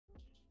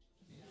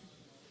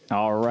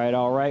All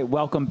right.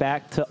 Welcome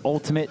back to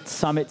Ultimate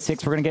Summit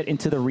 6. We're going to get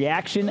into the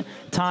reaction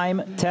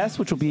time test,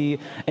 which will be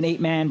an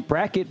 8-man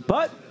bracket.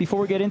 But before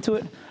we get into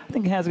it, I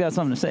think Has got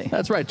something to say.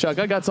 That's right, Chuck.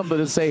 I got something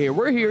to say here.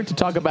 We're here to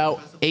talk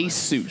about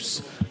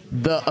ASUS,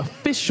 the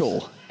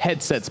official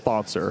headset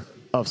sponsor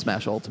of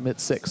Smash Ultimate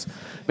 6.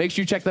 Make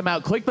sure you check them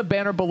out. Click the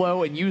banner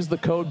below and use the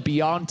code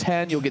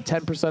BEYOND10. You'll get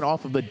 10%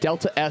 off of the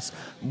Delta S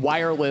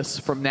wireless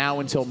from now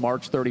until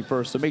March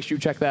 31st. So make sure you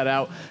check that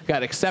out.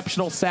 Got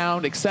exceptional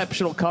sound,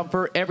 exceptional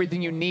comfort,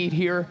 everything you need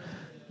here.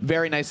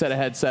 Very nice set of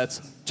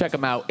headsets. Check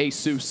them out.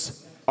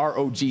 ASUS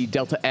ROG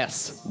Delta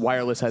S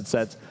wireless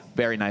headsets.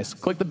 Very nice.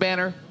 Click the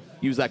banner.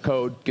 Use that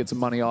code. Get some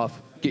money off.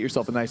 Get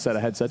yourself a nice set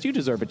of headsets. You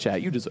deserve it,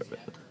 chat. You deserve it.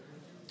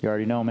 You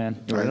already know, man.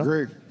 I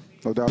agree.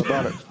 No doubt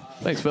about it.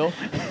 Thanks, Phil.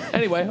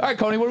 Anyway, all right,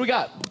 Coney, what do we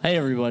got? Hey,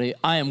 everybody.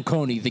 I am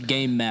Coney, the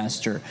Game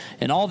Master.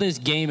 And all this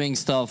gaming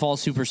stuff, all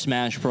Super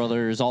Smash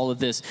Brothers, all of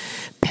this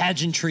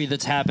pageantry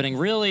that's happening,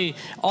 really,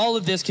 all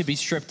of this could be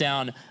stripped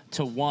down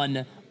to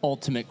one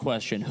ultimate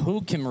question. Who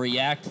can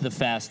react the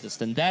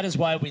fastest? And that is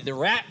why we the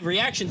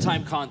reaction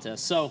time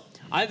contest. So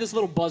I have this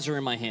little buzzer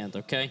in my hand,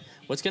 okay?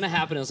 What's going to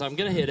happen is I'm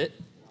going to hit it,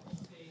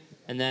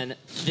 and then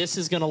this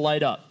is going to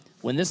light up.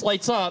 When this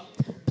lights up,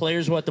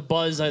 players will have to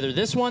buzz either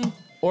this one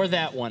or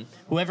that one.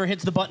 Whoever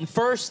hits the button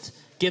first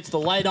gets the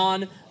light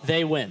on,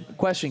 they win.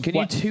 Question, can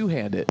you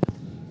two-hand it?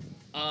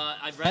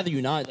 I'd rather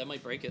you not. That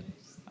might break it.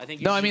 I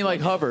think. No, I mean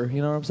like hover.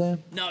 You know what I'm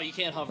saying? No, you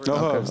can't hover. No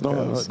hubs. No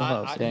hubs.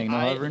 Dang, no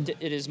hovering.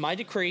 It is my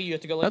decree. You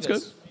have to go like That's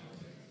this.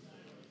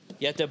 good.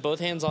 You have to have both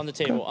hands on the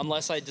table,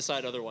 unless I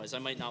decide otherwise. I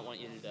might not want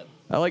you to do that.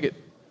 I like it.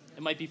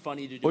 It might be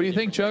funny to do. What do you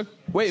think, Chuck?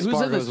 Wait, who's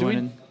in this?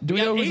 Do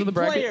we know who's in the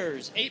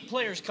bracket? Eight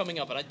players coming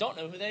up, and I don't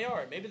know who they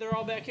are. Maybe they're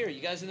all back here.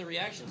 You guys in the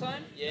reaction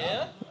time?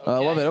 Yeah. I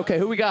love it. Okay,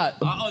 who we got?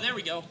 Oh, there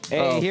we go.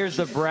 Hey, here's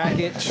the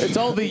bracket. It's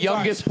all the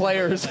youngest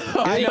players.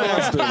 I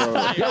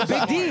know.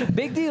 Yo, Yo,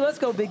 Big D. Let's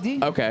go, Big D.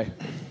 Okay.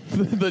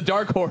 The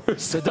dark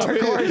horse. The dark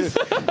horse.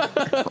 All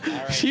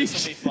right, this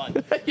will be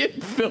fun.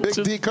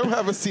 Big D, come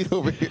have a seat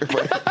over here,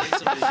 buddy.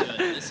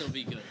 This will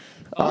be good.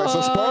 All right,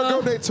 so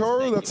Spargo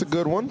Natoru, that's a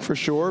good one for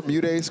sure.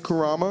 Mutace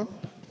Kurama.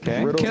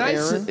 Okay. Riddles Can I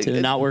Aaron. Did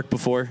it not work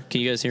before?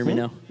 Can you guys hear me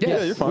now?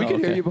 Yeah, you're fine. We could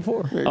hear Okay. you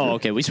before. Oh,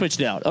 okay. We switched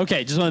it out.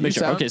 Okay, just want to make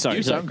sure. Okay, sorry.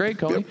 You sound great,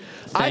 Cody. Yep.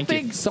 I Thank you.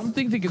 think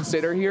something to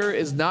consider here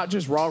is not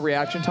just raw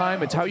reaction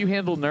time. It's how you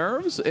handle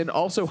nerves and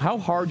also how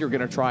hard you're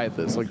going to try at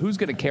this. Like, who's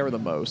going to care the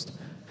most?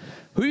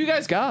 Who you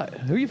guys got?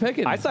 Who are you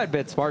picking? I side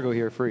bet Spargo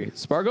here free.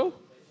 Spargo?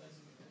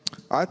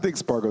 I think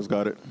Spargo's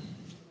got it.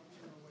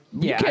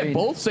 Yeah, You can't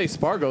both say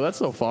Spargo.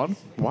 That's no fun.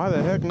 Why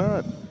the heck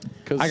not?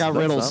 I got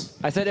riddles.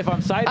 I said if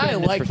I'm side I betting,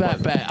 it's like for that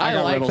Spargo. bet. I I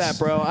got like riddles. that,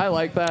 bro. I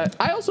like that.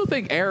 I also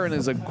think Aaron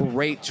is a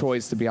great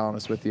choice, to be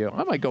honest with you.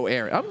 I might go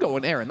Aaron. I'm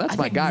going Aaron. That's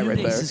my guy right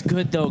there. This is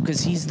good, though, because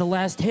he's the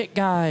last hit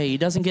guy. He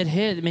doesn't get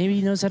hit. Maybe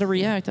he knows how to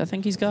react. I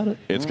think he's got it.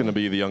 It's going to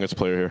be the youngest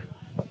player here.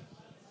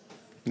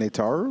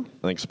 Nataru?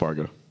 I think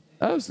Spargo.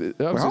 I was going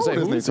how to say,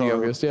 old who is is the Nataru?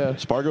 youngest? Yeah.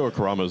 Spargo or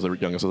Kurama is the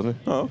youngest, isn't he?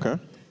 Oh, okay.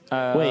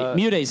 Wait,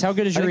 Mutace, how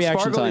good is I your think reaction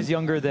Spargo time? is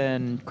younger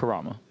than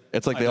Kurama.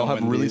 It's like they all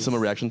have really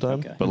similar reaction time.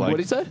 Okay. But like,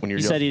 What'd he say? when you're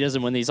He young, said he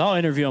doesn't win these. I'll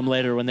interview him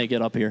later when they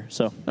get up here.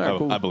 So, all All right,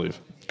 cool. I believe.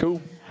 Cool.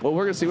 Well,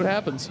 we're going to see what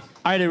happens.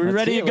 right, are we Let's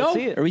ready see to it, go? let's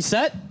see it. Are we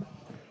set?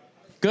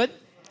 Good.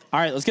 All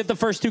right, let's get the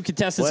first two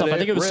contestants Let up. I it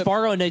think it was rip.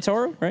 Spargo and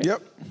Natoru, right?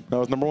 Yep. That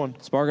was number one.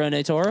 Spargo and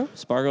Natoru.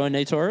 Spargo and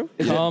Natoru.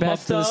 Is it Come up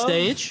best to the of?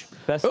 stage.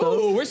 Best of.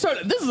 Oh, we're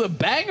starting. This is a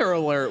banger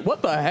alert.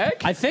 What the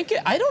heck? I think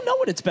I don't know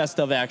what it's best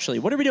of actually.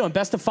 What are we doing?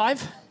 Best of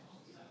 5?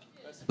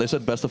 They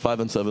said best of 5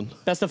 and 7.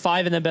 Best of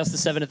 5 and then best of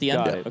 7 at the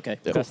end. Got it. Okay.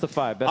 Yeah. Best of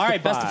 5. Best All of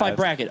right, best of 5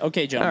 bracket.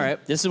 Okay, gentlemen. All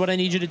right. This is what I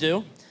need you to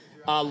do.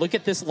 Look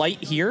at this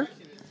light here.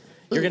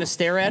 You're going to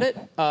stare at it.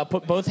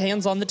 Put both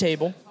hands on the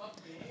table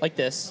like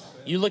this.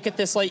 You look at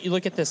this light. You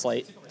look at this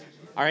light.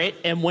 All right.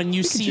 And when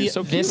you see you,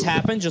 so this cute.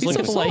 happen, just He's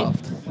look so at the light.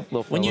 soft.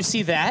 Little When you fella.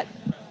 see that,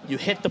 you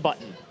hit the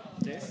button.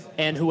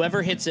 And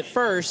whoever hits it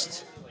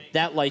first,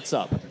 that lights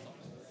up.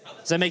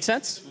 Does that make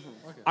sense?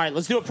 All right,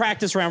 let's do a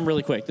practice round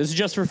really quick. This is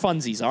just for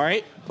funsies, all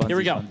right? Here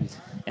we go. Funsies.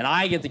 And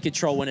I get the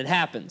control when it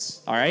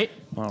happens, all right?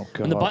 Oh,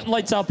 When the God. button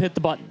lights up, hit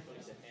the button.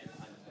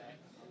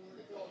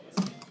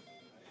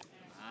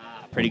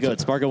 Pretty good.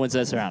 Spargo wins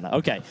this round.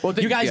 Okay. Well,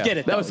 you guys yeah, get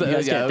it. that though. was You the-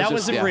 guys yeah, get it. it was That just-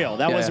 wasn't yeah. real.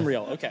 That Yeah. wasn't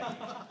real. Okay.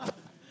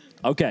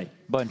 Okay.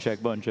 Button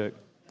check, button check.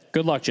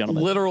 Good luck,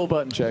 gentlemen. Literal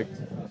button check.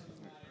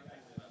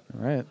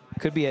 All right.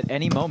 Could be at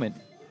any moment.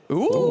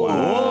 Ooh.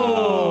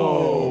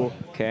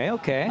 Okay,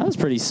 okay. That was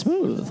pretty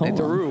smooth. Hold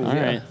Natoru, on. All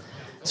yeah. right.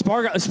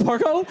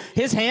 Spargo,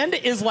 his hand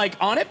is like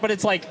on it, but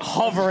it's like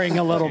hovering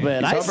a little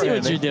bit. I see what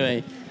hovering. you're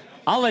doing.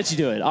 I'll let you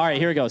do it. All right,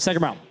 here we go.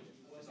 Second round.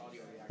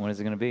 When is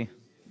it going to be?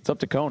 It's up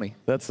to Coney.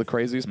 That's the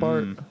craziest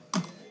part.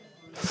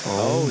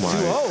 Oh,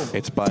 my.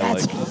 It's by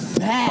That's like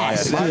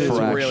fast. by a That is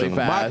fraction. really My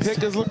fast.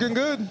 pick is looking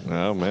good.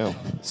 Oh, man.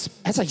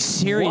 That's like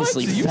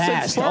seriously What? You said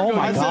fast. Spargo. Oh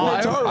my I said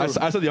god.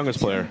 Natoru. I said the youngest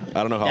player.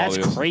 I don't know how That's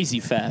old he is. crazy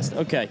fast.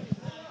 Okay.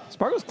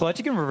 Spargo's clutch.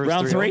 You can reverse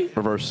Round 3.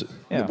 Reverse.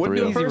 Yeah. Wouldn't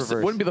be, the Easy first,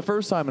 reverse. wouldn't be the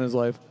first time in his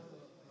life.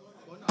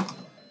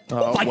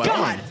 Oh my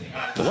God!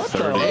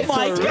 Oh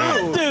my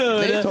God,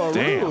 dude!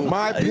 Damn.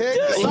 My pick.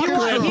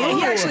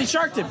 He actually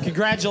sharked him.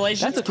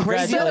 Congratulations. That's a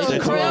crazy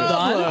Congratulations. idea. Well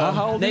done.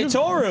 How old are you?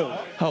 Natoru.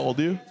 How old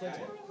are you?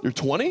 You're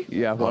 20?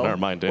 Yeah, well, oh, never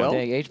mind. Damn. well,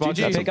 Dang, H-Box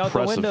got GG. to take out the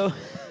Impressive. window.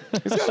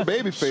 He's got a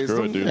baby face.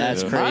 Screw it, doesn't he? dude.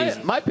 That's Yeah.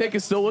 crazy. My pick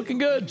is still looking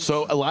good.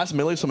 So last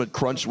melee, someone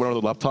crunched went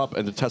on the laptop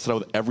and to test it out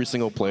with every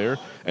single player,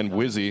 and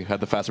Wizzy had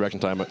the fast reaction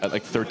time at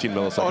like 13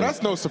 milliseconds. Oh,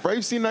 that's no surprise.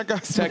 You've seen that guy?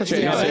 Tech chase.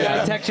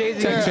 Yeah, Tech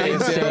chasing.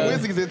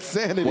 Wizzy's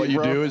insanity, What you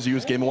bro. do is you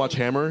use Game & Watch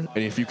Hammer, and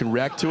if you can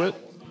react to it,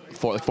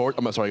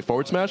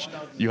 forward smash,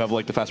 you have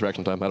like the fast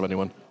reaction time out of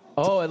anyone.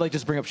 Oh, I like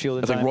just bring up shield.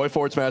 It's like Roy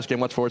forward smash, Game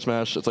 & Watch forward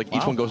smash. It's like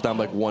each one goes down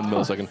like 1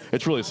 millisecond.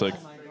 It's really sick.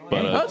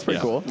 But, That's pretty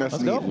yeah. cool. That's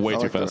go. neat. Way I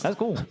too like that. fast. That's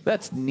cool.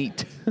 That's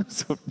neat.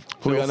 So,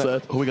 Who well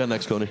said. we got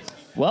next, Coney?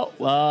 Well,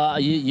 I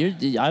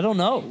don't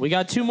know. We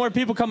got 2 more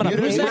people coming up.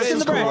 Mute Who's Ace next in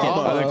the versus bracket?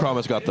 Kurama. I think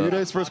Kramas got that.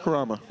 Mutace versus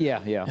Kurama. Yeah.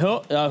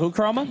 Who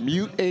Kurama?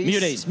 Mute Ace.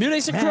 Mute Ace. Mute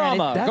Ace and Man, Kurama.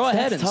 that's- Go that's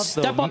ahead and tough,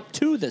 step though. up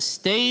to the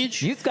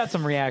stage. You've got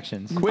some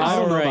reactions. All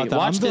don't know right, about that.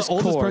 watch I'm the this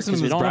oldest cord person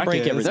in because we this don't want to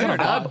break bracket. everything. There are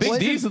not big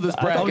D's in this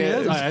bracket. Oh,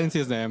 yeah? I didn't see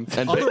his name.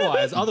 And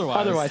Otherwise.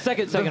 Otherwise,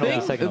 second The only,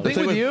 second thing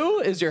only. with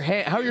you is your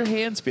hand. How are your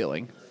hands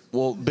feeling?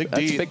 Well, Big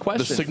That's D, a big question.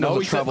 the signal No, will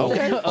he said- travel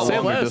okay. a Say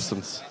longer less.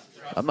 distance.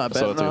 I'm not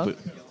So betting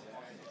it's on.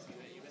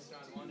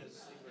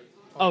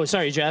 Oh,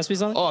 sorry, did you ask me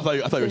something? Oh, I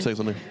thought you were saying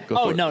something. Go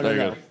Oh, for it. no. There you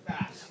go.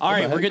 All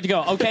right, we're good to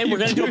go. Okay, we're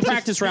going to do a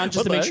practice round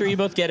just to What make the sure heck? you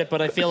both get it,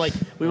 but I feel like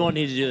we won't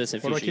need to do this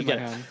in Where do I future. keep You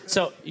my get it. hand?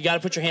 So you got to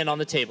put your hand on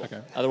the table. Okay.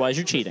 Otherwise,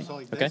 you're cheating.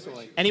 Okay?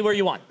 Anywhere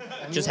you want.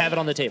 Just have it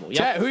on the table. Yep.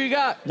 Chat, who you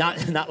got?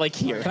 Not like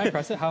here. Can I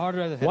press it? How hard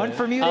do I hit One it?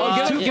 for Mute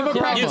Uh, Ace, two give for him a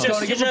practice, Kurama.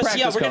 Tony. Give him a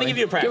practice, we're going to Tony. give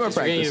you a Give him practice.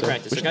 We're going to give you a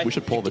practice. Okay? We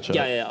should pull the chat.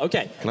 Yeah.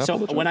 Okay. I So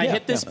pull the when chat? I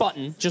hit this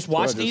button, just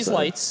watch I just these said.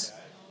 lights.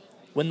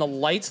 When the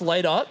lights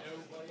light up,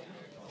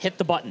 hit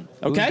the button.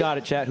 Okay? Who's got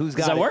it, chat? Who's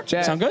got Does that it? work?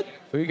 Chat. Sound good?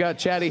 Who you got,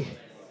 Chatty?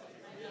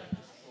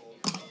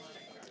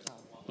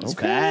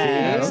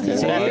 Fast.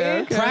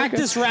 Okay.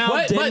 Practice round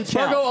But didn't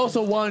Fargo count.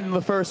 also won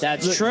the first.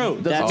 That's true.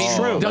 Doesn't That's mean-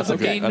 true. Doesn't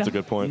Okay, mean that's a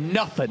good point.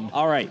 nothing.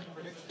 All right.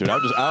 Dude, I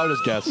would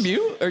just guess.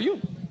 You? Are you?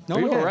 No, are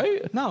you okay. all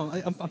right? No,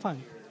 I'm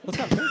fine. Let's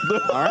go.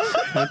 All right.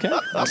 Okay.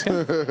 I'm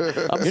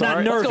You're sorry.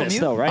 not nervous,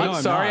 though, right?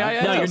 I'm sorry.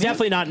 I No, am. you're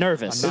definitely not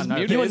nervous. I'm not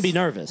nervous. You wouldn't be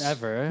nervous.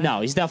 Ever.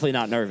 No, he's definitely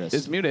not nervous.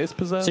 Is Mute Ace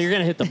possessed? So you're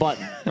going to hit the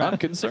button. I'm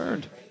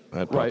concerned.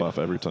 I'd pop Right. off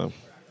every time.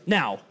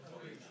 Now,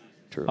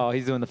 Oh,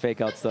 he's doing the fake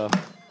out stuff.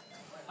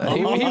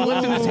 He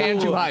lifted his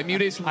hand too high.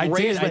 Mute Ace I raised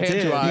did, the I hand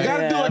did. too high. You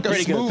gotta do like a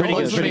pretty good, smooth pretty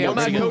good, motion. pretty I'm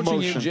not good.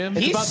 coaching you, Jim.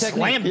 he about technique.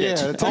 slammed it.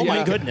 Yeah, Oh, my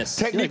technique. goodness.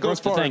 Technique goes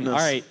Broke the far in thing.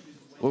 this. All right.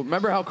 Well,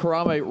 remember how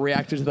Karama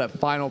reacted to that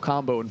final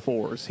combo in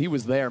fours? He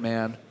was there,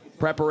 man.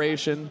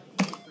 Preparation.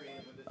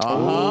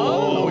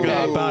 Oh, we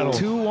got a battle.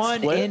 2-1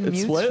 Split? in It's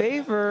Mute's split?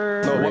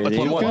 favor. No, it's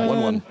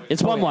 1-1.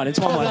 It's 1-1. It's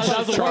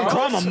 1-1.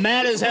 Crumb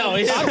mad as hell.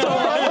 It's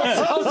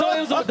Oh, so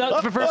it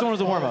was the first one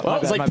was a warm up.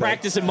 like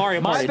practicing Mario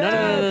Party. No.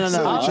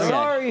 I'm Okay.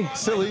 sorry.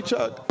 Silly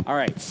Chuck. All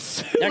right.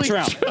 Next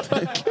round.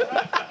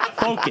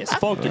 Focus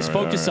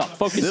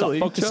up. Silly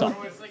Focus Chuck.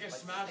 up.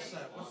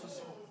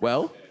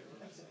 Well,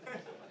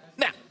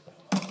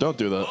 Don't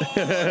do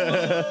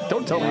that.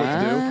 don't tell me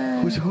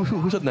what to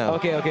Who said now?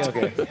 Okay.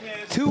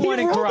 2-1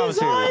 in Kurama's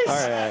favor. All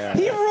right.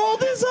 He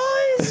rolled his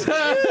eyes.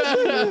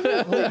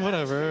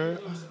 Whatever.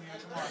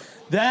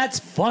 That's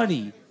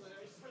funny.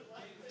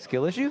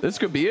 Skill issue? do. This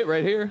could be it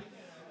right here.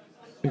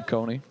 Big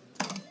Coney.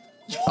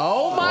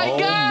 Oh my Oh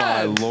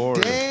God! my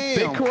lord. Big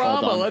Damn.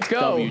 Karama, let's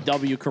go.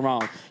 W.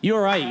 Karam. You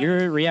all right?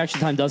 Your reaction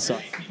time does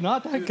suck.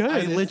 Not that good.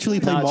 I literally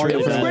played Nah, it's Mario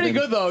really It was bad. pretty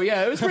good though.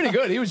 Yeah, it was pretty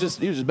good. He was just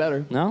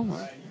better.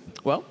 No?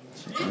 Well,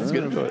 let's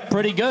get into it.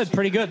 Pretty good.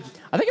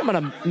 I think I'm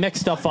going to mix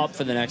stuff up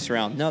for the next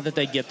round now that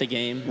they get the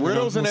game.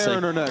 Riddles and We'll see.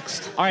 Aaron are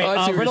next. All right, Oh,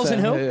 I see what Riddles you're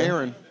and who? saying. Yeah.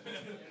 Aaron.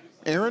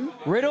 Aaron?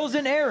 Riddles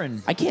and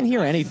Aaron. I can't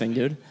hear anything,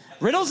 dude.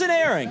 Riddles and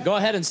Aaron, go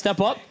ahead and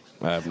step up.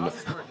 I have no.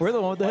 We're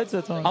the one with the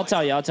headsets on. I'll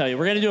tell you.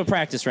 We're going to do a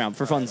practice round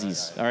for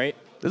funsies, all right?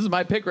 This is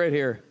my pick right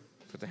here.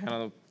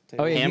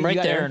 Oh, yeah, Hand you right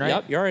got there. Aaron, right?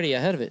 Yep, you're already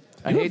ahead of it.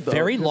 I You hate have those,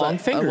 very 'cause long I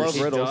fingers.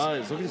 love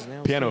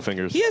riddles. Piano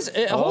fingers. He has,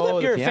 hold Oh, up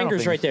the your piano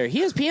fingers fingers. right there. He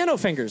has piano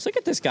fingers. Look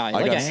at this guy. I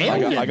Like got, an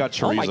alien. I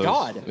got Oh, my chorizos.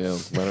 God. Yeah,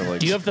 mine are like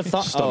Do you have the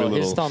thumb? stubby Oh,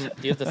 his little- thumb.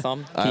 Do you have the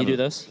thumb? Can you do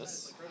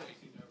this?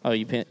 Oh,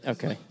 you can't.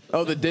 Okay.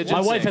 Oh, the digits.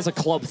 My wife has a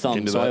club thumb,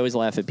 Can do so I that. always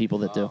laugh at people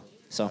that do.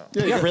 So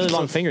you got really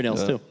long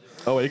fingernails, too.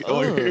 Oh, wait.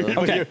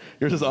 Okay.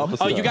 Yours is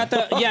opposite. Oh, you got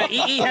the, yeah,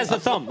 EE has the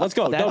thumb. Let's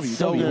go. That's W,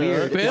 so W.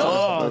 weird. Bill?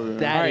 Oh,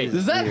 that All right. is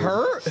Does that weird.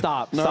 hurt?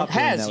 Stop. Stop. doing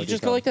Has. that You with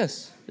just your go like thumb.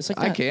 this. It's like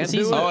I that. can't It's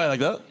do easy. it. Oh, I like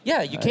that?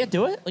 Yeah, you can't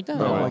do it like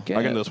that. Oh, I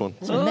can't. can do this one.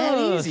 It's mad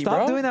easy, Stop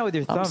bro. doing that with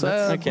your thumb. I'm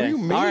That's- sad. What do you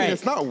mean? All right.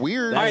 It's not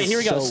weird. All right, here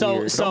we go. so So,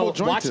 weird. so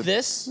Double watch jointed.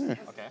 this. Okay.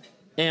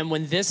 And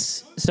when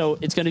this, so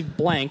it's going to be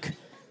blank.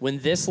 When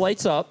this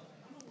lights up,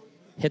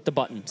 hit the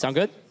button. Sound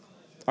good?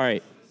 All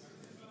right.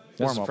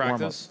 Warm up.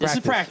 This is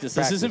practice.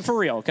 This isn't for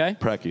real, okay?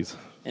 Prackies.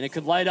 And it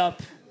could light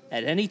up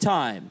at any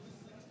time.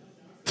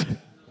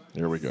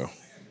 Here we go.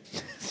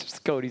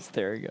 Just Cody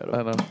staring at him.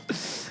 I know.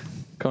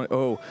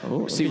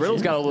 Coney, see,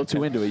 Riddle's got a little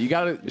too into it. You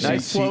got it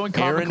nice, slow, and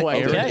calm and Aaron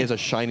collected. Okay. is a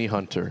shiny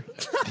hunter.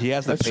 He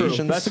has the That's true.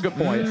 patience. That's a good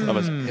point.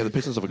 The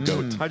patience of a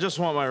goat. I just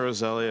want my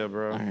Roselia,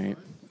 bro. All right.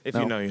 If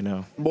you know, you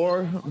know.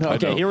 More. No,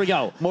 Okay, here we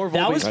go. More that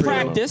Volbeat was for you.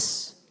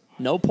 practice.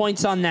 No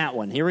points on that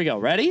one. Here we go.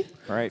 Ready?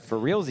 All right, for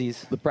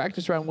realsies, The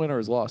practice round winner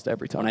is lost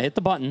every time. When I hit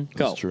the button,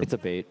 go. That's true. it's a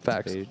bait. It's a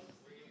Facts. bait.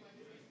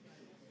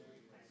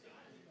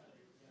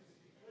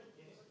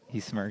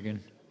 He's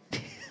smirking.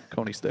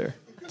 Coney stare.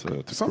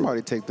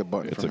 Somebody take the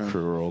button It's from a him.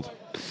 cruel world.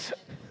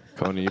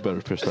 Coney, you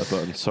better push that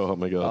button. So help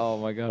me God. Oh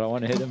my God, I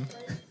want to hit him.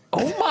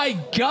 Oh my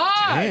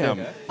God! Damn.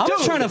 I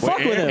was trying to fuck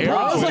with him. Aaron-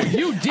 I was like,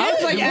 You did. I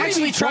was like You were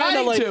actually trying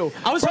to like. to.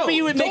 I was hoping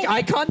you would make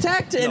eye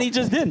contact, and he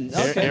just didn't.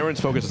 Okay. Aaron's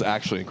focus is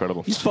actually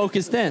incredible. He's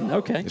focused in.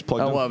 Okay. He's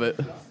plugged I in. love it.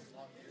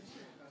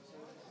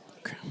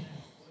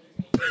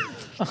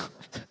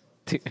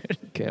 Dude.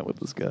 Can't with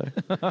this guy.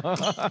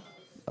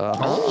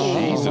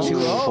 Jesus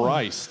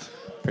Christ.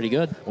 Pretty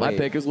good. My Wait.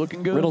 pick is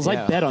looking good. Riddles,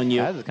 I bet on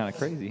you. That is kind of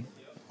crazy.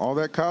 All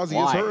that Kazi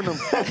is Why? hurting him.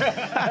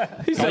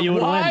 He Thought said you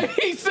would why? win.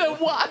 He said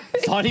why?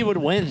 Thought he would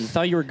win.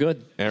 Thought you were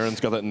good. Aaron's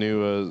got that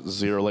new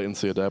zero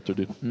latency adapter,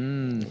 dude.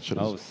 Shit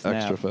Oh, is snap.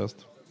 extra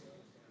fast.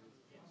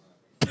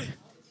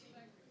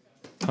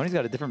 Tony's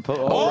got a different pose.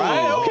 All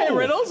right, okay,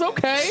 Riddles,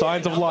 okay.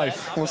 Signs of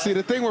life. Well, see,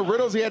 the thing with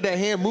Riddles, he had that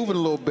hand moving a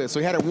little bit, so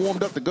he had it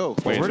warmed up to go.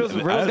 Riddle's I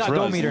just got go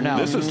realized meter now.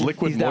 This is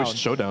liquid He's moist down.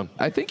 showdown.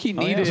 I think he yeah.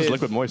 needed. This is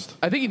liquid moist.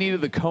 I think he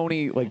needed the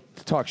Coney to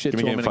talk shit Give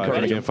to me him game and 5. Give me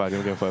encourage game him. 5. Give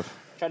me game 5.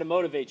 Try to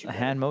motivate you. A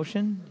hand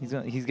motion.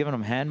 He's giving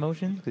him hand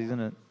motions because he's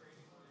gonna.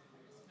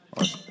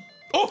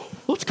 Oh,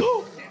 let's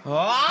go.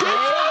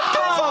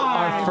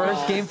 Our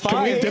first game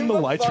Can we 5. dim the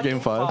lights for game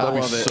 5?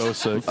 That'd be so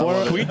sick.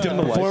 Can we dim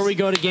the lights? Before we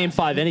go to game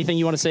 5, anything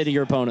you want to say to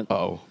your opponent?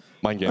 Uh-oh.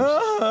 Mind games.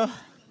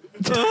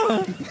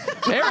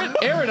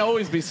 Aaron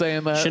always be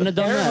saying that. Shouldn't have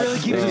done that. Really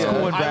keeps his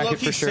cool in I bracket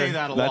low-key for sure. say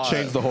that a That lot.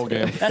 changed the whole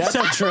game. That's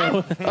so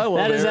true.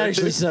 That is Aaron.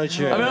 actually so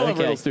true. I mean, I love Okay.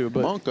 Riddles too,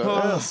 but Monka.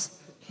 Yes.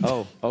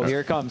 Oh, here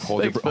it comes.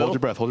 Hold your Thanks, Phil.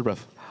 breath. Hold your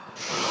breath.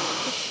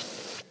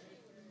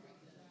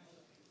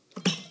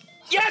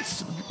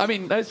 yes. I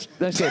mean, that's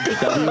it.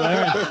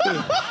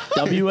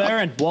 W.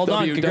 Aaron. Well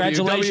done.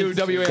 Congratulations.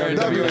 W. Aaron.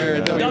 W.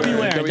 Aaron.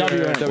 W. Aaron. W.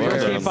 Aaron.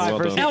 First game Well 5 done.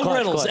 versus L. Clutch,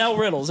 Riddles. Clutch. L.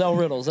 Riddles. L.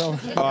 Riddles. L.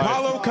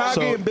 Apollo, Kage,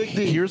 So and Big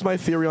D. here's my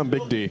theory on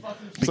Big D.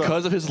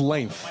 Because of his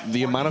length,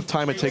 the amount of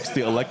time it takes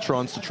the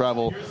electrons to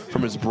travel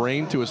from his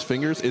brain to his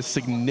fingers is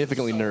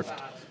significantly nerfed.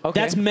 Okay.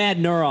 That's mad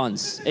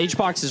neurons.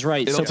 H-Box is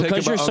right. It'll So take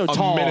because you're about so a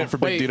tall. minute for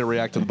Big D to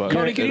react to the button.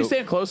 Cody, can you It'll-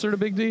 stand closer to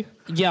Big D?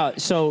 Yeah.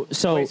 So.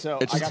 It's just-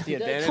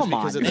 Come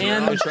on,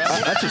 man.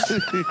 That's just,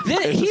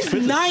 He's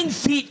 9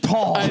 feet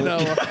tall. I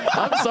know.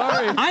 I'm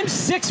sorry. I'm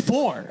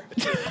 6'4".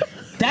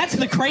 That's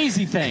the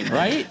crazy thing,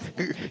 right?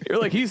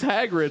 You're like, he's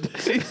Hagrid.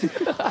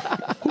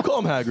 who call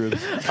him Hagrid?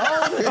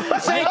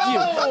 Thank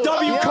you.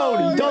 W.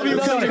 Cody. W.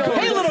 Cody.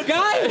 Hey, little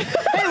guy.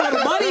 Hey,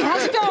 little buddy.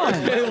 How's it going?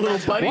 Hey, little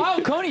buddy.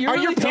 Wow, Coney, you're Are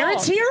really your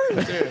parents tall.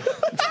 here?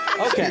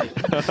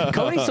 Okay.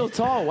 Coney's so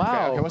tall.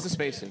 Wow. What's the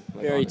spacing?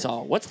 Very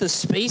tall. What's the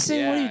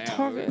spacing? What are you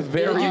talking?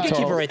 Very You can tall.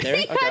 keep it right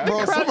there.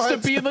 Bro, Crouch to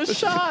somebody- be in the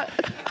shot.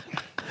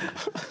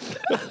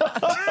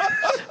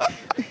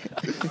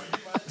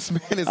 This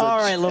man is All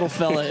right, little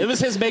fella. It was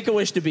his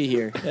make-a-wish to be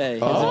here. Hey,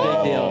 it's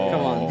a big deal.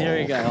 Come on. Here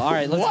we go. All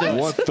right, let's do it.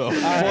 What the All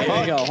right, here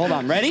we go. Hold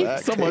on. Ready?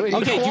 Someone.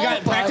 Okay, you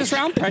got practice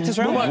round? Practice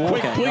round? Come on,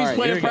 quick, Okay, please all right,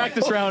 play here a we go.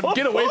 practice round.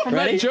 Get away from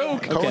Ready? that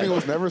joke. Coney Okay.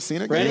 was never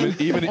seen again.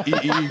 Ready? Even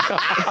EE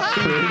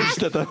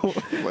cringed at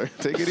that. Like,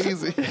 take it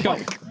easy. Go.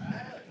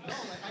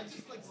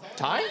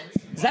 Tie?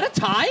 Is that a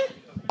tie?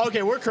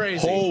 Okay, we're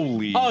crazy.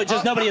 Holy. Oh,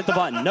 just nobody hit the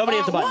button. Nobody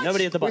hit the button. what?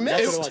 Nobody hit the button. We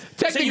That's missed. what it was.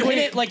 So Technically- you hit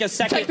it like a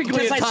second. technically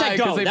Just a I tie, said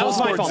 'cause go. they That was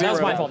both my fault. scored That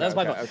was my zero. fault. That was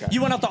my fault.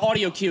 You went off the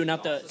audio cue,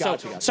 not the.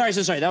 Sorry.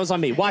 That was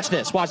on me. Watch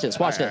this. Watch this.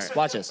 Watch this.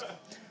 Watch this.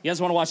 You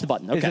guys want to watch the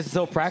button? Is Okay. this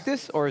still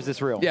practice or is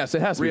this real? Yes,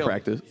 it has to be Real.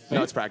 practice.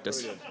 No, it's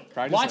practice.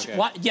 Watch.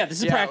 Yeah,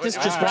 this is practice.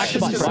 Just watch the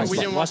button. We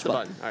didn't watch the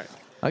button. button. All right.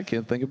 I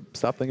can't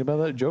stop thinking about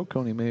that joke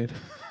Coney made.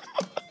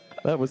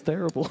 That was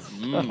terrible.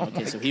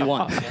 Okay, so he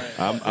won.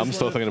 I'm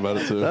still thinking about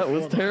it too. That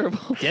was terrible.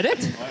 Did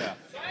it?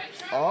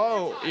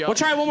 Oh, yeah. We'll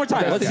try it one more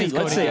time. Let's see.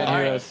 Let's see. Can't All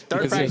hear right. us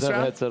Third because he doesn't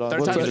have a practice headset on. Third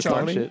What's time's up, a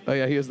charm. Tony? Oh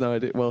yeah, he has no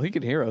idea. Well, he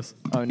can hear us.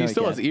 Oh, no, he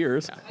still he has can't.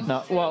 ears.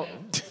 No, well,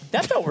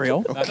 That felt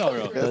real.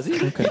 does he?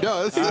 Okay. He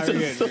does.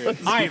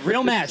 All right,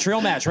 real match.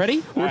 Real match.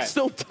 Ready? We're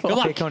still Good talking.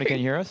 luck. Hey, Coney, can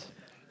you hear us?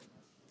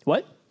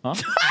 What? Huh?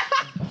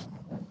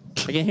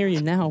 I can hear you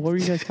now. What were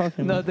you guys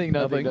talking about? Nothing.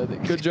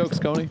 Good jokes,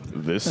 Coney.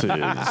 This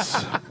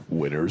is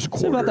winner's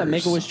quarters. Say about that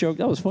Make-A-Wish joke.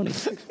 That was funny.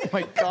 Oh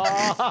my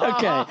God.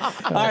 Okay.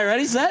 All right,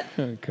 ready, set?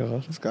 Oh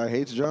God. This guy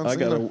hates John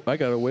Cena. I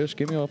got a wish.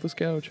 Get me off this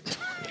couch.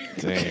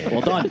 Damn.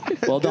 Well done.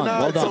 Well done.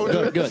 Well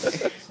done.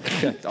 Good.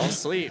 Good. Don't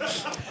sleep.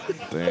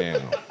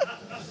 Damn.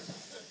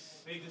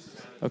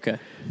 Okay.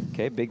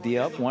 Okay, Big D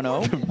up,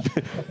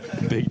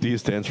 1-0. Big D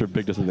stands for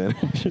big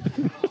disadvantage.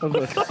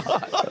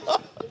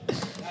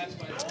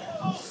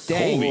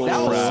 Dang, Holy that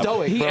was crap.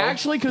 stoic, He bro.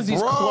 actually, because he's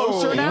Bro,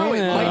 closer now, it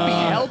yeah. might be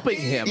helping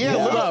him. Yeah,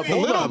 Hold little, up,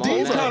 hold little up.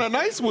 D's kind of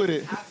nice with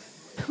it.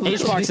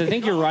 HBox, I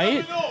think you're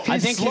right. I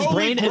think his slowly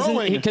brain isn't,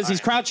 growing. because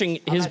he's crouching,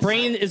 his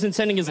brain isn't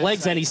sending his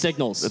legs any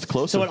signals. It's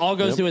closer. So it all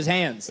goes Yep. to his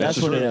hands. That's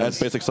just what it That's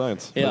is. basic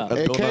science. Yeah.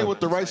 That's built AK on. with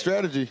the right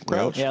strategy.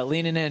 Crouch. Yeah,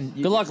 leaning in.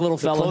 Good luck, little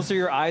The fella. closer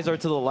your eyes are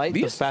to the light,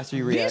 the faster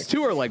you These react.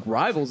 two are like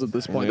rivals at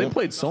this point. Yeah. They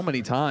played so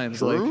many times,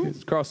 True. like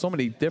across so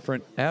many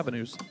different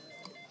avenues.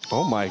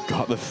 Oh my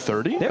God, the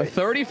 30? A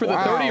 30 for the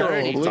Wow.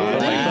 30-year-old. Look at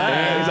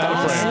that. He's out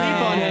of frame.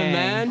 Sleep on him,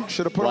 man.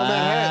 Should have put on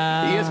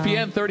that hat.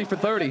 ESPN 30 for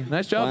 30.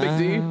 Nice job, Big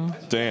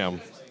D.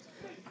 Damn.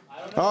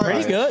 All Pretty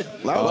right. good.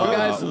 That was good.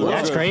 guys,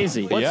 That's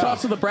crazy. Let's Yeah.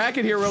 toss to the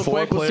bracket here real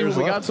 4 quick. Let's see what players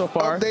we got left. so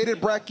far. Updated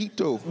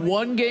Braquito.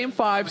 One game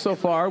 5 so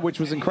far, which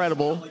was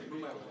incredible.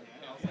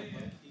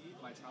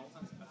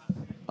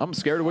 I'm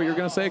scared of what you're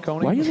going to say,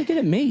 Coney. Why are you looking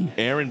at me?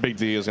 Aaron Big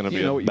D is going to You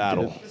be know a what you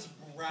battle.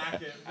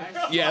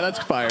 Yeah, that's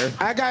fire.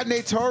 I got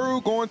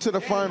Natoru going to the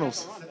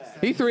finals.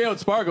 He 3-0'd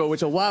Spargo,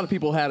 which a lot of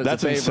people had as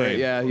That's a favorite. insane.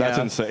 Yeah, That's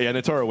yeah. insane. Yeah,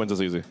 Nitoro wins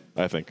this easy,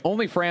 I think.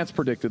 Only France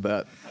predicted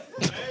that.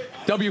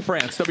 W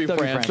France, W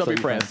France, W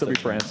France, W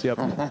France. Yep.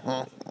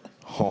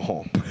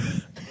 Oh,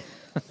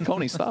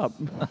 Coney, stop.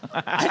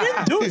 I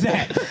didn't do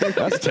that.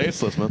 that's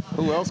tasteless, man.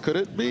 Who else could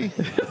it be?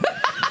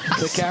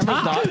 The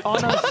camera's not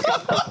on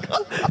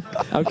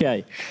us.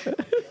 Okay.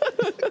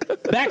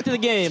 Back to the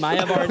game. I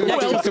have our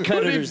next two else could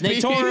competitors, it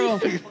be?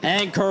 Natoru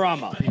and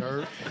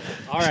Karama.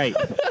 All right.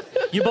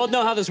 You both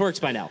know how this works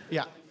by now.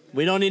 Yeah.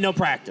 We don't need no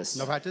practice.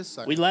 No practice?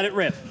 We let it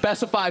rip.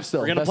 Best of 5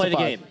 still. We're going to Best play of the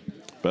 5. game.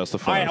 Best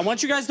of All right, 5. I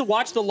want you guys to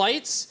watch the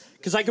lights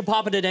because I could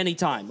pop it at any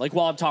time, like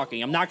while I'm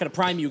talking. I'm not going to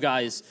prime you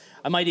guys.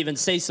 I might even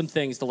say some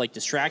things to like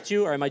distract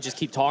you, or I might just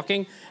keep talking.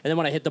 And then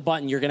when I hit the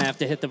button, you're going to have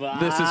to hit the button.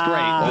 This is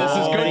great. This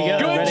is good. Pretty good.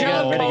 Good Pretty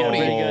job, good. Pretty good. Coney.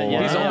 Pretty good.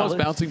 Yeah, He's yeah. almost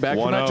bouncing back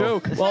from that 1-0.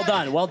 joke. Well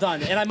done, well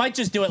done. And I might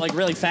just do it like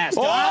really fast.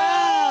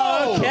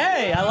 Oh,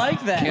 okay, I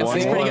like that. Can't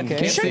That's see pretty it. good.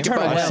 Can't You see shouldn't it. turn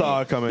I away.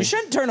 saw it coming. You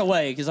shouldn't turn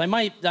away because I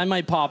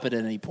might pop it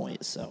at any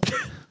point. So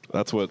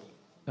That's what.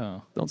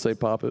 Don't say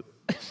pop it.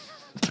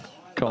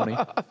 Coney.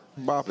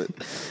 Bop it.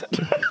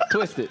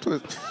 Twist it.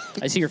 Twist.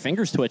 I see your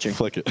fingers twitching.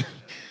 Flick it.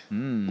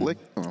 Lick.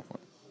 Oh.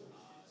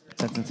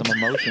 Sensing some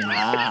emotion.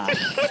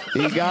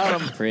 He got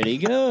him. Pretty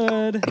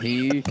good.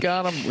 He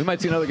got him. We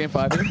might see another game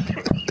 5 here.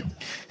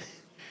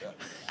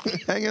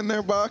 Hang in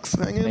there, box.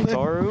 Hang in there.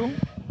 Natoru.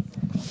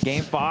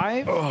 Game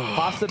 5.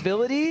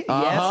 Possibility.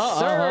 Yes,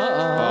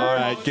 sir. All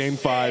right, game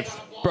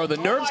 5. Bro, the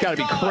nerves got to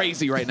be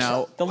crazy right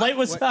now. The light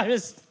was.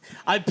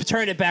 I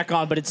turned it back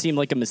on, but it seemed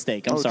like a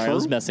mistake. I'm sorry, I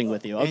was true? messing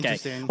with you. Okay,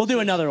 Interesting. we'll do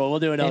another one. We'll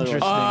do another one.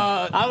 Interesting.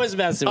 I was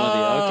messing with you. Okay,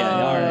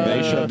 all right.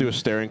 They should do a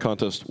staring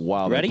contest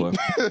while Ready?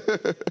 they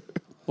play.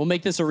 We'll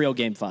make this a real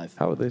game 5.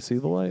 How would they see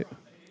the light?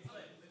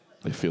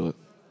 They feel it.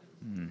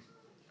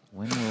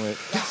 When will it?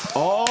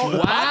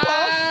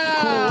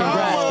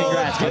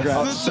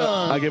 Congrats.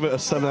 I give it a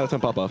 7 out of 10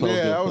 pop off. Yeah,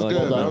 that was I like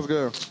good. that. That was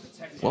good.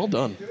 Well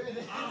done.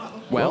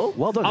 Well,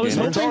 Well done. I was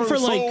gamers. hoping for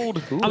like.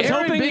 I was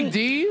Aaron hoping. Big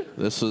D.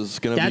 This is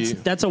gonna be.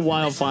 That's a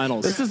wild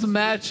finals. This is the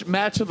match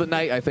of the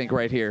night, I think,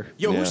 right here.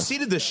 Yo, Yeah. who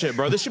seeded this shit,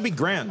 bro? This should be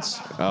grands.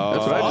 That's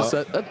what I just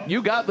said.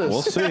 You got this.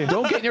 We'll see.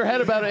 Don't get in your head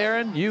about it,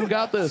 Aaron. You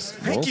got this.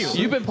 Thank you.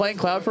 You've been playing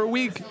Cloud for a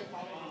week.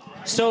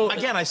 So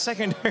Again, I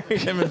secondary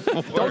him in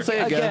 4. Don't say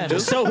again. Again.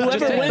 Just, so just whoever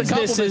take the wins this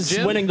compliment, is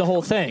Jim. winning the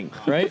whole thing,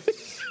 right?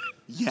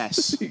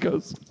 Yes. He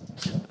goes.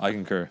 I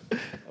concur.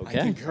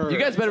 Okay. You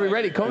guys better be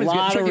ready. Coney's getting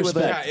Lot of tricky with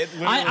respect. it. Yeah, it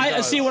literally I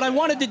does. see. What I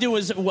wanted to do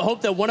was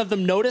hope that one of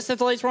them noticed that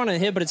the lights were on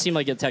and hit, but it seemed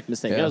like a tech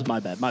mistake. Yeah. That was my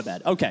bad. My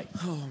bad. Okay.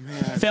 Oh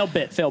man. Failed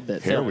bit.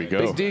 Here we go.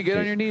 Big D, get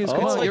on your knees.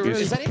 Come on, like get this.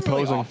 ready. Is that even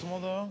really Proposing.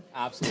 optimal,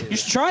 though? You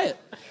should try it.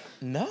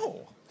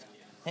 No.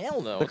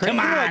 Hell no. Come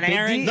on,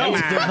 Aaron, come on.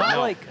 Not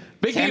like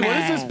Big D, Come what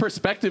is this on.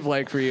 perspective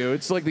like for you?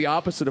 It's like the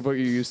opposite of what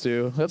you're used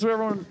to. That's what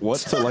everyone.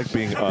 What's it like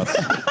being us?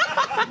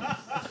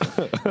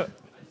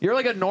 You're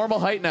like a normal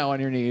height now on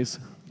your knees.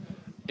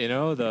 You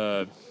know,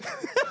 the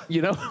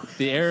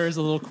air is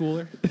a little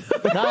cooler.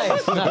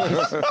 nice.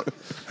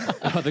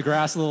 The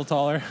grass a little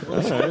taller.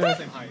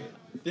 Same height.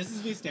 This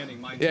is me standing.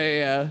 Mine.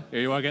 Yeah.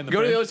 Here, you want to get in the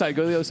Go to the frame? other side.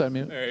 Go to the other side,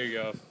 mute. There you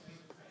go.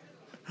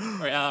 All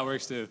right, that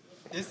works too.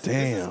 This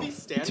Damn. is me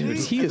standing. Dude,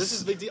 he and is This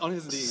is Big D on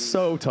his knees.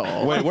 So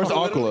tall. Wait, where's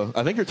Aquila?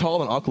 I think you're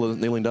taller than Aquila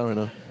kneeling down right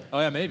now. Oh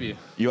yeah, maybe.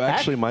 You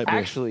actually might be.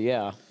 Actually,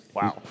 yeah.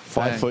 Wow.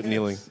 5 foot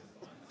kneeling.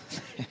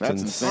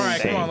 That's insane. All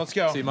right, come on, let's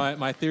go. See,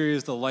 my theory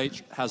is the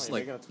light has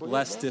like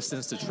less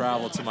distance to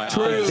travel to my eyes.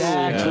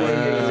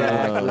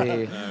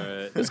 Exactly.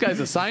 This guy's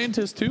a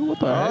scientist too. What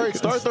the All heck? right,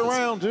 start the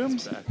round, Jim.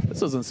 This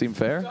doesn't seem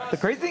fair. The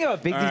crazy thing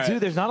about Big D right. too,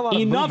 there's not a lot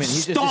of Enough movement.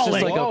 It's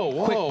stalling. just like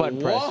a quick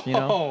button press, you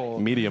know.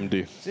 Medium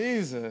D.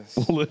 Jesus.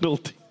 Little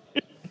D.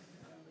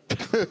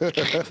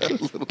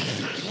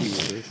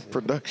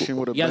 Production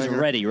with a You guys banger.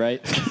 are ready,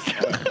 right?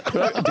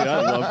 Dude,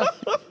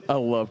 I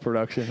love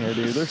production here,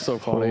 dude. They're so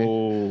funny.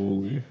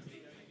 Holy.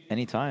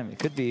 Anytime. It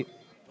could be.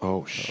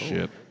 Oh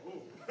shit.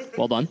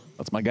 Well done.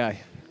 That's my guy.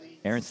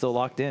 Aaron's still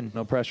locked in.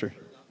 No pressure.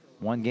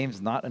 One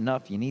game's not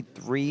enough. You need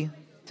 3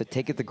 to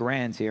take it to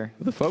grands here.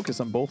 The focus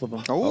on both of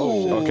them.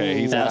 Oh, Okay,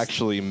 he's Fast.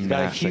 actually He's got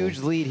a mashing. huge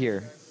lead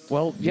here.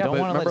 Well, yeah, don't but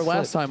wanna let remember it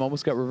last slip. time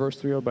almost got reverse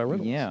 3-0'd by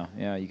Riddles. Yeah,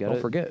 you got to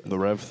Don't forget. The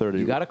Rev 30.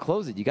 You got to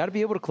close it. You got to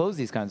be able to close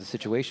these kinds of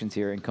situations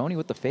here. And Coney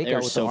with the fake They're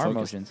out with so the arm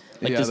focused. motions.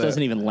 Like Yeah, this that-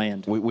 doesn't even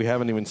land. We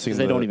haven't even seen.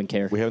 They don't even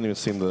care. We haven't even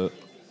seen the.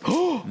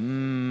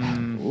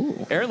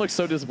 Aaron looks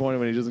so disappointed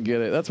when he doesn't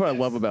get it. That's what I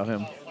love about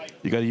him.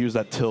 You got to use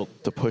that tilt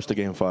to push the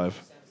game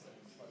 5.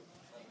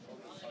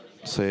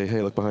 Say,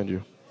 hey, look behind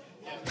you.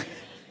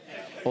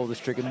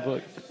 Oldest trick in the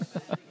book.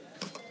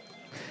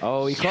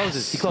 Oh, he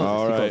closes. He closes.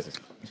 All he right. closes.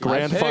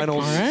 Grand pick.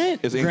 finals All right.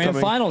 is Grand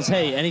incoming. finals.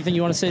 Hey, anything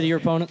you want to say to your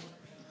opponent?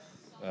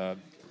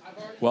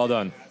 Well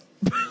done.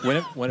 Win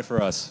it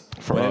for us.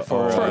 For win us. it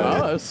for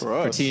us.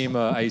 for Team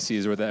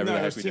Ices or whatever the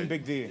heck we Team did.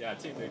 Big D. Yeah,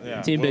 Team Big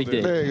D. Team Big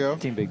D. There you go.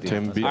 Team Big D.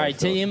 Tim B. All right,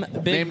 Team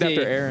Big Named D.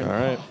 after Aaron. All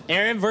right.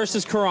 Aaron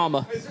versus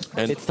Karama.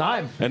 It's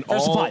time. And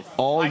First of all, 5.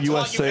 all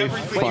USA Wait, no,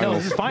 finals.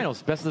 this is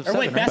finals. Best of Or 7.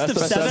 wait, right? best of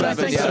 7, I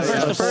think. Yeah, So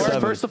first to 4.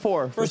 seven. First to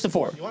 4. First to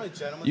 4.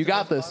 You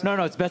got this.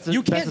 No, it's best of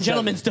You best can't, of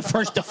gentlemen, to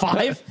first to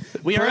 5.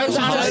 We are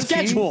Production on a says-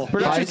 schedule.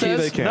 Production High key they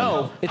says can.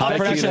 no. It's Oh, best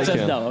production of says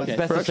seven. no. It's Okay.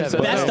 best of Production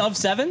 7. says Best no. of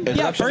 7? Yeah,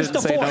 Production first to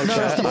didn't say 4. no, First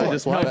chat. to I 4.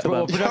 just lied to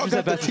them. Production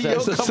said best of 7.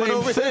 It's the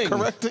same thing.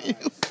 Correcting you.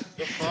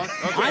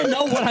 I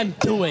know what I'm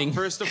doing.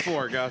 First to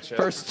 4, gotcha.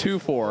 First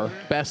 2-4.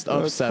 Best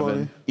of That's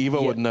 7.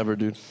 Evo would never,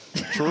 dude.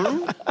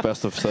 True.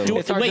 Best of 7.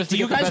 It's hard Wait, just do to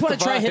you get the guys best want of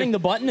to try 5. hitting the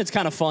button? It's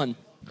kind of fun.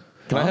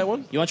 Can I hit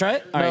one? You want to try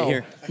it? All right, No.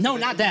 here. No,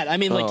 not that. I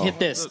mean, like, Oh. hit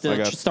this I to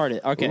got- start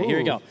it. Okay, here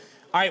we go. All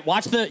right,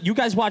 you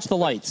guys watch the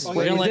lights. We're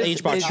going to let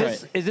H-Box try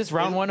it. Is this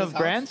round 1 of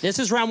Grands? This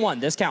is round 1.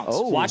 This counts.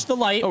 Oh. Watch the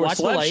light. Oh, we're watch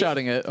the light.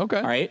 sled-shotting it. Okay.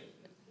 All right.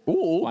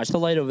 Ooh. Watch the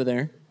light over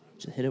there.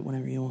 Just hit it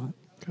whenever you want.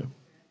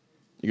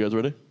 You guys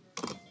ready?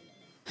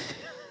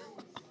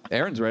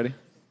 Aaron's ready.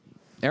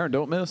 Aaron,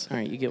 don't miss. All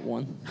right, you get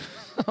 1.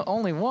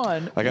 Only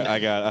 1.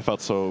 I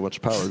felt so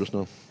much power just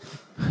now.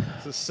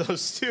 This is so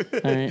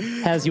stupid. All right.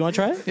 Haz, you want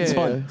to try it? It's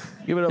fun.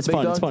 Give it up, It's big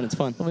fun. dog. It's fun. It's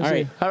fun. Let me All see.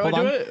 right. How do I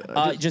Hold do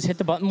on. it? Just hit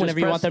the button whenever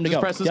you want them to just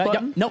go. press this Yeah,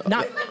 button? No,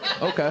 not.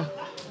 Okay.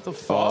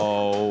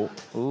 Oh.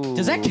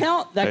 Does that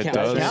count? That It counts.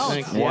 does.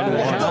 Counts. One, Yeah, one.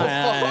 that All counts.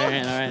 right, all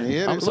right, all right.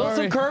 Yeah, I'm little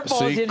some curveballs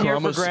See, in here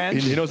for Karama's-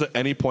 Grands. he knows at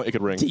any point it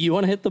could ring. Do you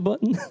want to hit the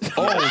button?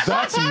 Oh,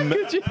 that's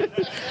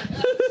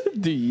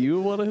Do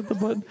you want to hit the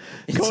button?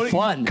 It's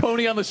fun.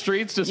 Coney on the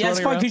streets just Yeah, it's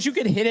running fun around. because you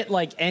could hit it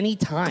like any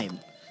time.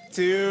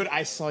 Dude,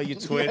 I saw you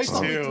twitch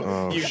too.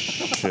 Oh, You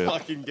shit.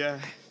 fucking guy.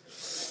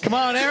 Come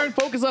on, Aaron,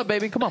 focus up,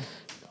 baby. Come on.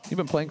 You've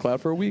been playing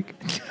Cloud for a week.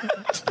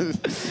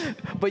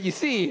 But you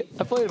see,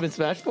 I played him in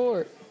Smash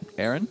 4.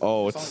 Aaron,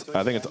 Oh, I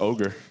think it's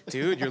Ogre.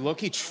 Dude, you're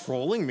low-key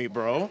trolling me,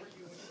 bro.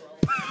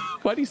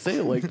 why do you say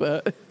it like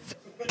that?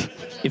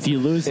 If you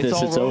lose It's this,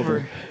 all it's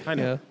over. I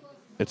know.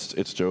 It's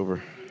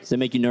Jover. Does it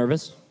make you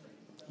nervous?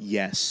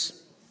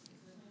 Yes.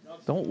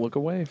 Don't look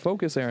away.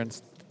 Focus, Aaron.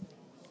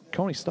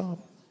 Coney, stop.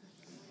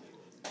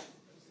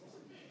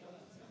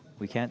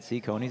 We can't see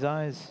Coney's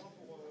eyes.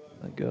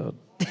 My God.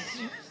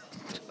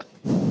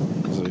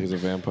 He's a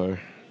vampire.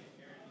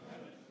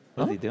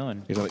 What's he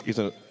doing? He's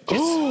a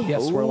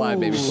Yes, we're live,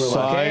 baby. We're live.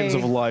 signs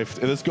of life.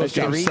 If this goes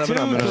game 7,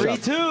 I'm gonna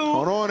 3-2.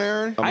 Hold on,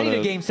 Aaron. I need a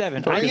gonna- game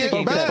 7. Bring I need a it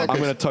game back. 7. I'm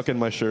gonna tuck in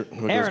my shirt. when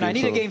it goes Aaron, I need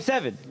a 7. game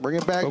 7. Bring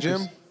it back,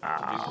 Jim.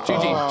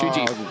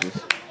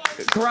 GG.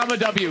 Karama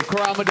W.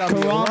 Karama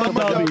W. Karama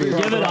W.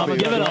 Give it up.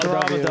 Give it up.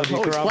 Karama W.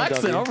 Oh, he's Karama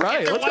flexing. W. All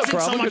right. Let's go,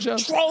 Karama. Good job.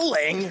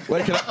 trolling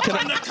Wait, can I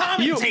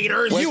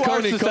commentators. You are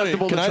Coney,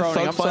 susceptible can to I trolling.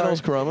 thug I'm sorry.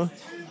 finals,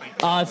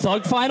 Karama?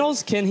 Thug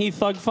finals? Can he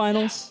thug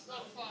finals?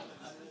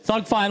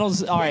 Thug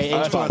finals. All right,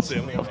 H-Box.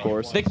 Of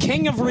course. The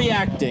king of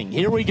reacting.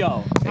 Here we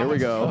go. Here we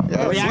go.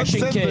 Yeah, Reaction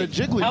let's king. send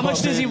the Jigglypuff How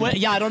much does he in win?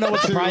 Yeah, I don't know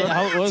what the prize.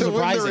 What was to the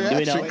win pricing? Do we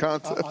reaction know?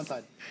 contest.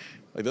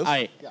 Like this? All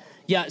right.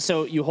 Yeah.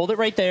 So you hold it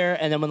right there,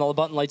 and then when the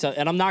button lights up,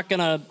 and I'm not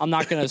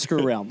gonna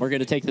screw around. We're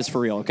gonna take this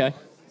for real, okay?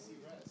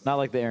 Not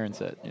like the Aaron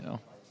set, you know.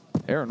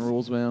 Aaron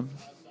rules, man.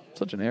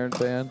 Such an Aaron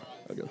fan.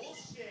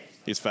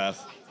 He's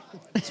fast.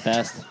 It's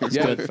fast. It's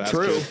Yeah, good.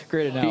 true.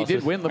 Great He analysis.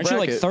 did win the Aren't you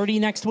like bracket. 30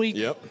 next week?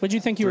 Yep. What'd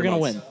you think you were 3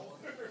 gonna months. win?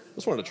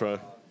 Just wanted to try.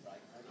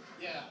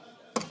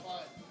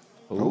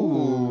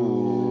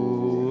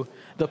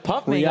 The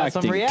Puffman got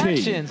some Reacting king.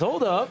 reactions.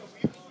 Hold up.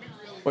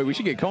 Wait, we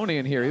should get Coney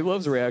in here. He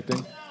loves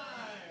reacting.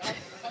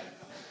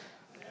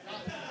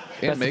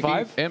 Best of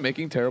 5? And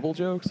making terrible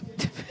jokes.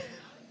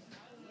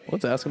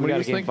 Let's ask him We what he got a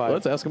was game thinking. 5.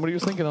 Let's ask him what he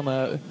was thinking on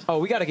that. Oh,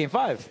 we got a game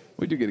 5.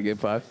 We do get a game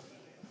 5.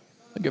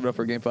 I'll give it up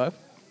for a game 5.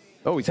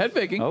 Oh, he's head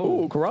faking.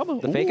 Oh. Oh,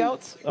 Karama. The Ooh. fake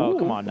outs? Oh, Ooh.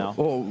 come on now.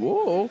 Oh,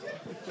 whoa.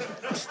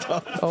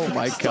 Oh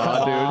my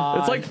God, dude!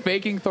 It's like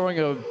faking throwing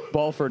a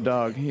ball for a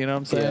dog. You know what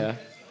I'm saying?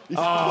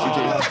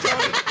 Yeah.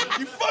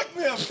 You fucked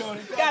me up, Tony.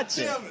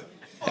 Gotcha.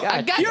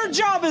 Your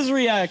job is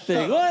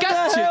reacting. What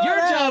Gotcha. the hell Your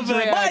job's happened?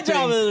 My reacting.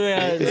 job is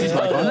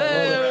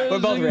reacting. We're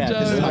both reacting.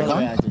 This is We're my both phone?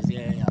 reacting.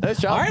 Yeah. Nice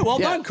job. All right, well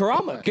Yeah. done,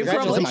 Karama. Give Is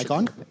the mic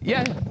on?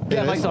 Yeah.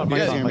 Yeah, mic's on.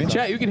 Mic's on. Mic's on.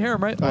 Chat, you can hear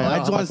him, right? All right, I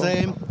just want to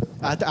say,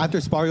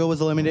 after Spargo was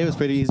eliminated, it was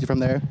pretty easy from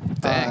there.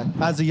 Dang.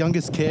 As the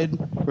youngest kid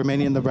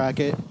remaining in the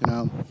bracket, you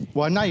know,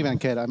 well, I'm not even a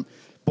kid. I'm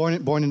born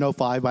in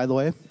 05, by the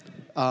way.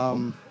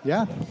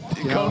 Yeah.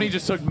 you know, Coney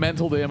just took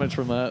mental damage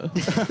from that.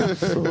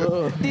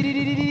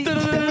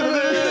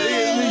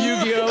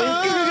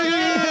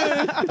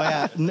 Yu-Gi-Oh! but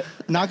yeah,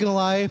 not gonna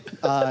lie.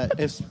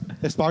 If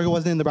Spargo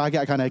wasn't in the bracket,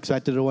 I kind of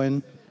expected to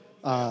win.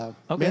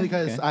 Mainly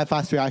because I have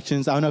fast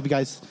reactions. I don't know if you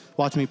guys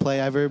watch me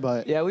play ever,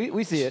 but Yeah,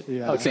 we see it.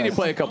 Yeah. I've seen you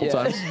play a couple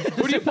times.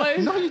 Who do you play?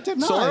 no, you did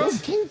not. Sora?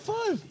 Game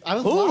 5. I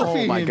was Oh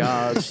laughing. my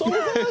god.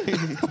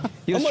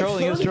 He was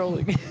trolling. He was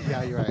trolling.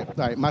 Yeah, you're right. All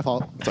right, my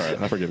fault. It's all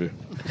right. I forgive you.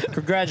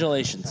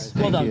 Congratulations.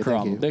 Well done, you, thank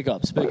Karama. you. Big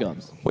ups. Big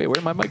ups. Wait, where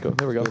did my mic go?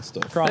 There we go.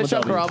 Karama Nice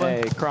job, W.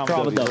 Karama. Hey, Crom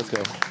Crom W.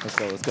 W.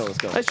 Let's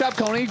go. Nice job,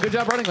 Coney. Good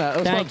job running that. That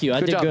was Thank fun. you. I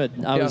did job. good.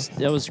 Yeah.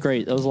 That was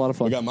great. That was a lot of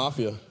fun. We got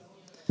Mafia.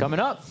 Coming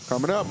up.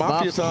 Coming up,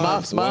 Mafia time.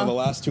 One of the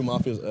last 2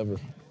 Mafias ever.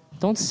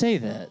 Don't say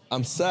that.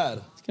 I'm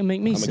sad. It's gonna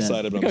make me sad.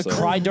 excited, but You're I'm gonna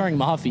sad. cry during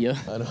Mafia.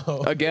 I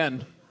know.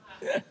 Again.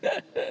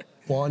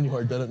 Juan, you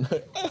are dead at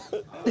night.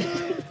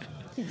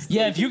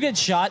 Yeah, if you get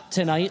shot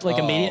tonight, like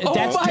immediately, Oh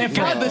that's my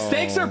different. god, the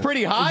stakes are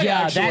pretty high,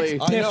 Yeah, actually. that's I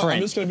know. I'm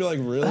different. just gonna be like,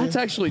 really? That's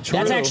actually true.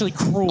 That's actually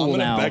cruel I'm gonna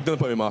now. beg them to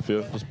put me in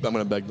Mafia. I'm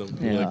gonna beg them.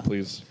 Yeah. Like,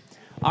 please.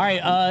 All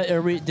right,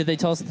 did they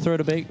tell us to throw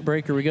to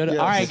break? Are we good? Yes,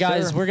 All right, yes,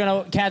 guys, sir. we're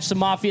going to catch some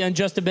Mafia in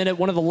just a minute.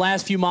 One of the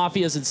last few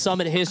Mafias in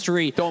Summit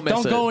history. Don't miss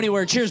Don't it. go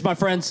anywhere. Cheers, my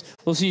friends.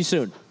 We'll see you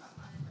soon.